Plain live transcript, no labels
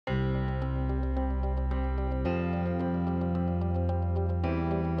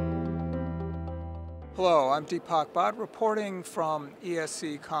Hello, I'm Deepak Bhatt, reporting from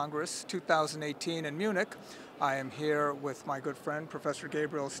ESC Congress 2018 in Munich. I am here with my good friend, Professor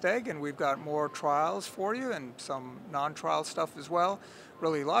Gabriel Steg, and we've got more trials for you and some non-trial stuff as well.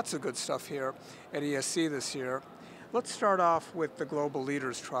 Really lots of good stuff here at ESC this year. Let's start off with the Global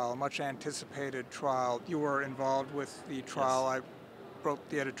Leaders trial, a much anticipated trial. You were involved with the trial. Yes. I wrote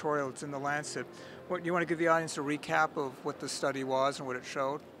the editorial, it's in the Lancet. Do you want to give the audience a recap of what the study was and what it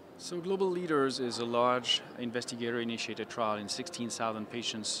showed? So Global Leaders is a large investigator-initiated trial in 16,000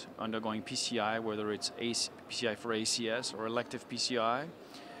 patients undergoing PCI, whether it's PCI for ACS or elective PCI.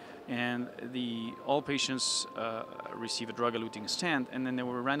 And all patients receive a drug-eluting stent, and then they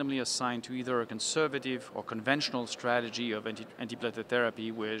were randomly assigned to either a conservative or conventional strategy of antiplatelet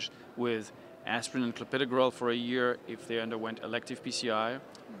therapy with aspirin and clopidogrel for a year if they underwent elective PCI,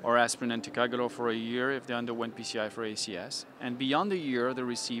 or aspirin and ticagrelor for a year if they underwent PCI for ACS. And beyond a year, they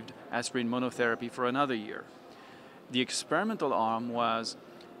received aspirin monotherapy for another year. The experimental arm was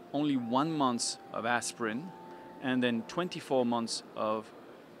only 1 month of aspirin and then 24 months of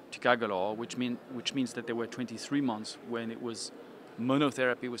ticagrelor, which means that there were 23 months when it was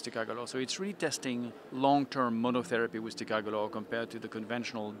monotherapy with ticagrelor. So it's really testing long-term monotherapy with ticagrelor compared to the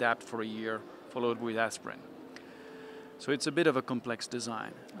conventional DAPT for a year followed with aspirin. So it's a bit of a complex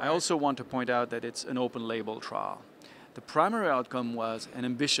design. I also want to point out that it's an open-label trial. The primary outcome was an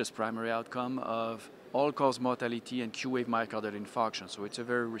ambitious primary outcome of all-cause mortality and Q-wave myocardial infarction. So it's a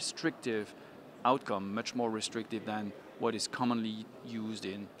very restrictive outcome, much more restrictive than what is commonly used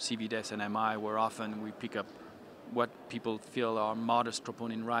in CV deaths and MI, where often we pick up what people feel are modest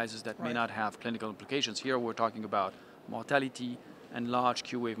troponin rises that may not have clinical implications. Here we're talking about mortality and large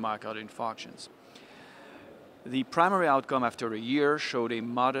Q-wave myocardial infarctions. The primary outcome after a year showed a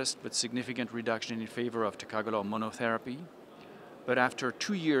modest but significant reduction in favor of ticagrelor monotherapy. But after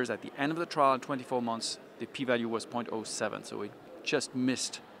 2 years, at the end of the trial, 24 months, the p-value was 0.07, so it just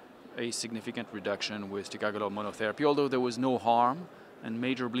missed a significant reduction with ticagrelor monotherapy, although there was no harm and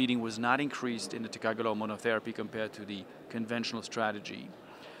major bleeding was not increased in the ticagrelor monotherapy compared to the conventional strategy.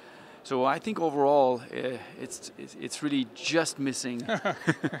 So I think overall it's really just missing.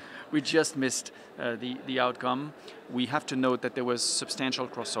 We just missed the outcome. We have to note that there was substantial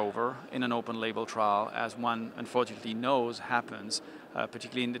crossover in an open label trial, as one unfortunately knows happens,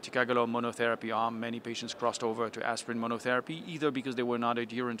 particularly in the ticagrelor monotherapy arm. Many patients crossed over to aspirin monotherapy, either because they were not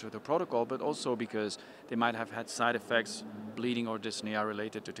adherent to the protocol, but also because they might have had side effects, bleeding or dyspnea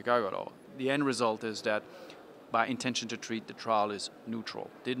related to ticagrelor. The end result is that by intention to treat, the trial is neutral.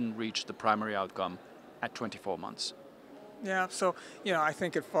 Didn't reach the primary outcome at 24 months. Yeah, so, I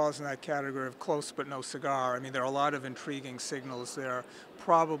think it falls in that category of close but no cigar. I mean, there are a lot of intriguing signals there.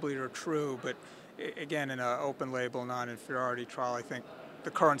 Probably are true, but again, in an open label non-inferiority trial, I think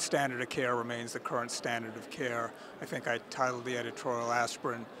the current standard of care remains the current standard of care. I think I titled the editorial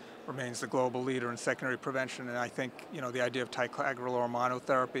 "Aspirin remains the global leader in secondary prevention," and I think the idea of ticagrelor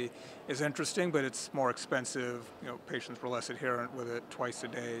monotherapy is interesting, but it's more expensive. Patients were less adherent with it, twice a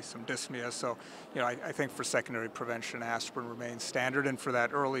day, some dyspnea. So I think for secondary prevention, aspirin remains standard, and for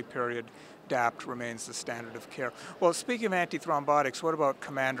that early period, DAPT remains the standard of care. Well, speaking of antithrombotics, what about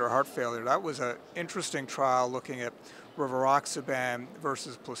Commander heart failure? That was an interesting trial looking at rivaroxaban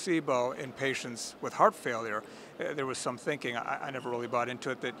versus placebo in patients with heart failure. There was some thinking, I never really bought into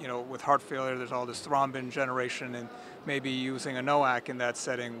it, that with heart failure there's all this thrombin generation, and maybe using a NOAC in that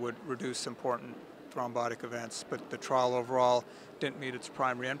setting would reduce important thrombotic events. But the trial overall didn't meet its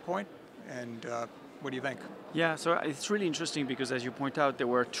primary endpoint. And what do you think? Yeah, so it's really interesting because, as you point out, there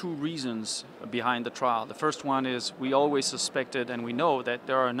were two reasons behind the trial. The first one is we always suspected, and we know that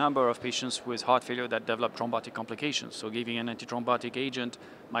there are a number of patients with heart failure that develop thrombotic complications. So giving an antithrombotic agent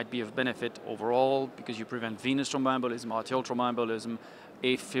might be of benefit overall because you prevent venous thromboembolism, arterial thromboembolism,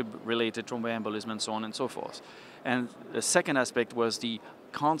 AFib-related thromboembolism, and so on and so forth. And the second aspect was the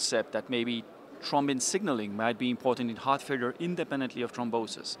concept that maybe thrombin signaling might be important in heart failure independently of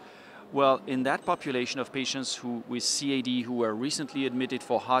thrombosis. Well, in that population of patients with CAD who were recently admitted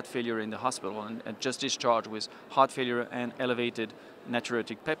for heart failure in the hospital and just discharged with heart failure and elevated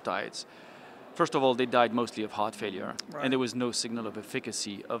natriuretic peptides, first of all, they died mostly of heart failure, and there was no signal of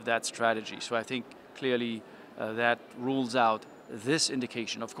efficacy of that strategy. So I think clearly that rules out this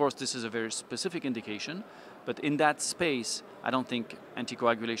indication. Of course, this is a very specific indication, but in that space, I don't think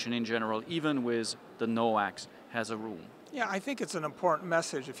anticoagulation in general, even with the NOACs, has a room. Yeah, I think it's an important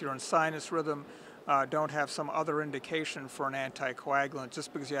message if you're in sinus rhythm don't have some other indication for an anticoagulant.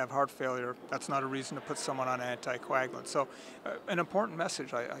 Just because you have heart failure, that's not a reason to put someone on an anticoagulant. So an important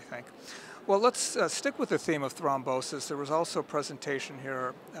message, I think. Well, let's stick with the theme of thrombosis. There was also a presentation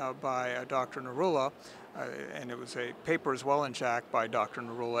here by Dr. Narula, and it was a paper as well in JACC by Dr.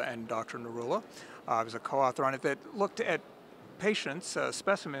 Narula and Dr. Narula. I was a co-author on it that looked at patients,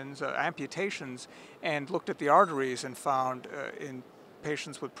 specimens, amputations, and looked at the arteries and found in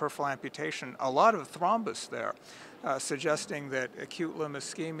patients with peripheral amputation a lot of thrombus there, suggesting that acute limb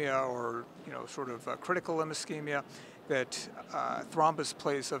ischemia or sort of critical limb ischemia, that thrombus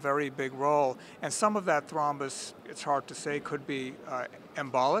plays a very big role. And some of that thrombus, it's hard to say, could be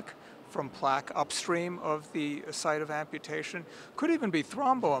embolic from plaque upstream of the site of amputation. Could even be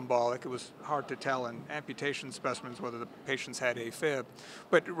thromboembolic. It was hard to tell in amputation specimens whether the patients had AFib.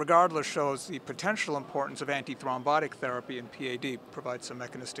 But regardless, shows the potential importance of antithrombotic therapy in PAD, provides some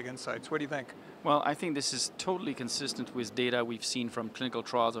mechanistic insights. What do you think? Well, I think this is totally consistent with data we've seen from clinical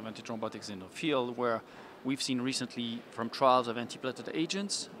trials of antithrombotics in the field, where we've seen recently from trials of antiplatelet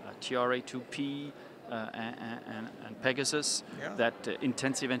agents, TRA2P, and Pegasus, that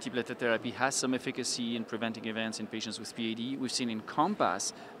intensive antiplatelet therapy has some efficacy in preventing events in patients with PAD. We've seen in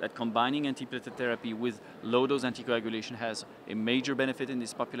COMPASS that combining antiplatelet therapy with low-dose anticoagulation has a major benefit in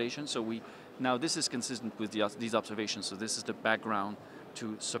this population. So now this is consistent with these observations. So this is the background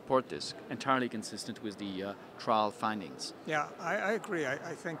to support this, entirely consistent with the trial findings. Yeah, I agree. I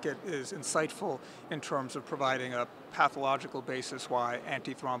think it is insightful in terms of providing a pathological basis why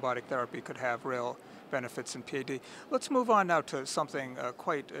antithrombotic therapy could have real benefits in PAD. Let's move on now to something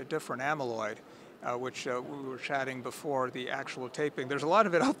quite different, amyloid, which we were chatting before the actual taping. There's a lot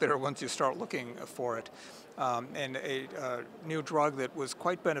of it out there once you start looking for it. And a new drug that was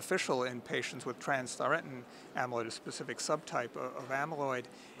quite beneficial in patients with transthyretin amyloid, a specific subtype of amyloid,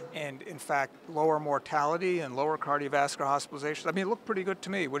 and in fact lower mortality and lower cardiovascular hospitalizations. I mean, it looked pretty good to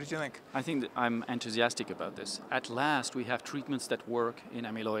me. What did you think? I think that I'm enthusiastic about this. At last, we have treatments that work in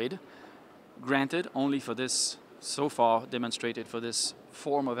amyloid, granted only for this, so far demonstrated for this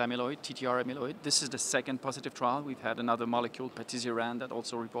form of amyloid, TTR amyloid. This is the second positive trial. We've had another molecule, patisiran, that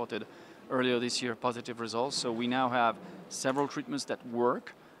also reported earlier this year positive results. So we now have several treatments that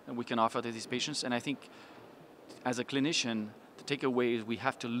work and we can offer to these patients. And I think as a clinician, the takeaway is we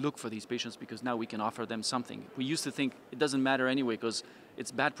have to look for these patients because now we can offer them something. We used to think it doesn't matter anyway because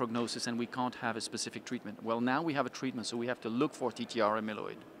it's bad prognosis and we can't have a specific treatment. Well, now we have a treatment, so we have to look for TTR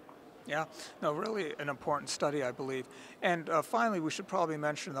amyloid. Yeah, no, really an important study, I believe. And finally, we should probably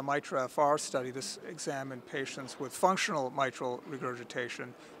mention the MITRA-FR study. This examined patients with functional mitral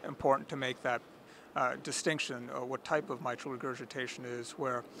regurgitation. Important to make that distinction, what type of mitral regurgitation is,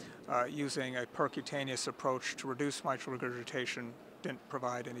 where using a percutaneous approach to reduce mitral regurgitation didn't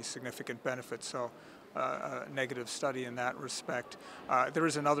provide any significant benefit. So a negative study in that respect. There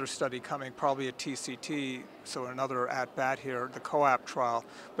is another study coming, probably at TCT, so another at-bat here, the COAPT trial,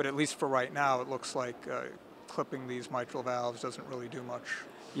 but at least for right now, it looks like clipping these mitral valves doesn't really do much.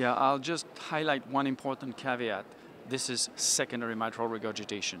 Yeah, I'll just highlight one important caveat. This is secondary mitral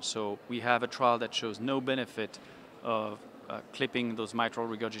regurgitation, so we have a trial that shows no benefit of clipping those mitral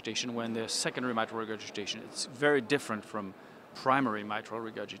regurgitation when there's secondary mitral regurgitation. It's very different from primary mitral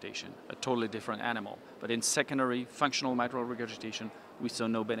regurgitation, a totally different animal. But in secondary functional mitral regurgitation, we saw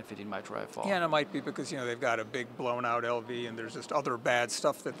no benefit in MITRA-FR. Yeah, and it might be because they've got a big blown out LV and there's just other bad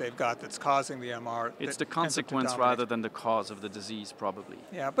stuff that they've got that's causing the MR. It's the consequence rather than the cause of the disease, probably.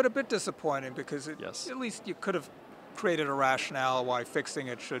 Yeah, but a bit disappointing because at least you could have created a rationale why fixing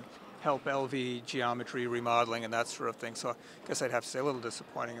it should help LV geometry, remodeling, and that sort of thing. So I guess I'd have to say a little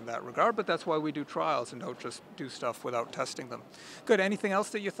disappointing in that regard, but that's why we do trials and don't just do stuff without testing them. Good. Anything else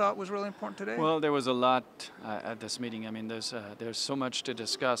that you thought was really important today? Well, there was a lot at this meeting. I mean, there's so much to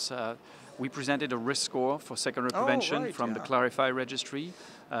discuss. We presented a risk score for secondary prevention from the Clarify registry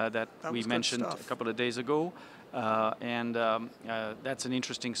that we mentioned a couple of days ago. And that's an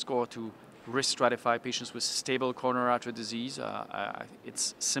interesting score to risk stratify patients with stable coronary artery disease.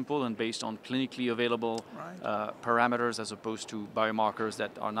 It's simple and based on clinically available parameters as opposed to biomarkers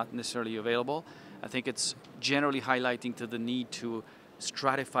that are not necessarily available. I think it's generally highlighting to the need to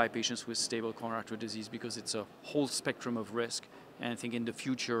stratify patients with stable coronary artery disease because it's a whole spectrum of risk. And I think in the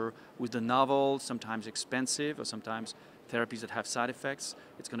future, with the novel, sometimes expensive, or sometimes therapies that have side effects,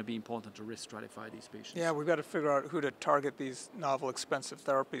 it's going to be important to risk stratify these patients. Yeah, we've got to figure out who to target these novel, expensive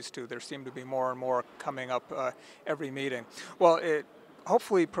therapies to. There seem to be more and more coming up every meeting. Well,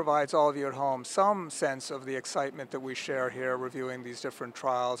 hopefully provides all of you at home some sense of the excitement that we share here reviewing these different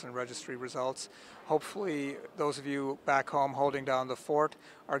trials and registry results. Hopefully those of you back home holding down the fort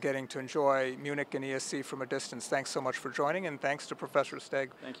are getting to enjoy Munich and ESC from a distance. Thanks so much for joining, and thanks to Professor Steg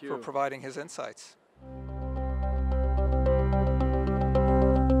for providing his insights.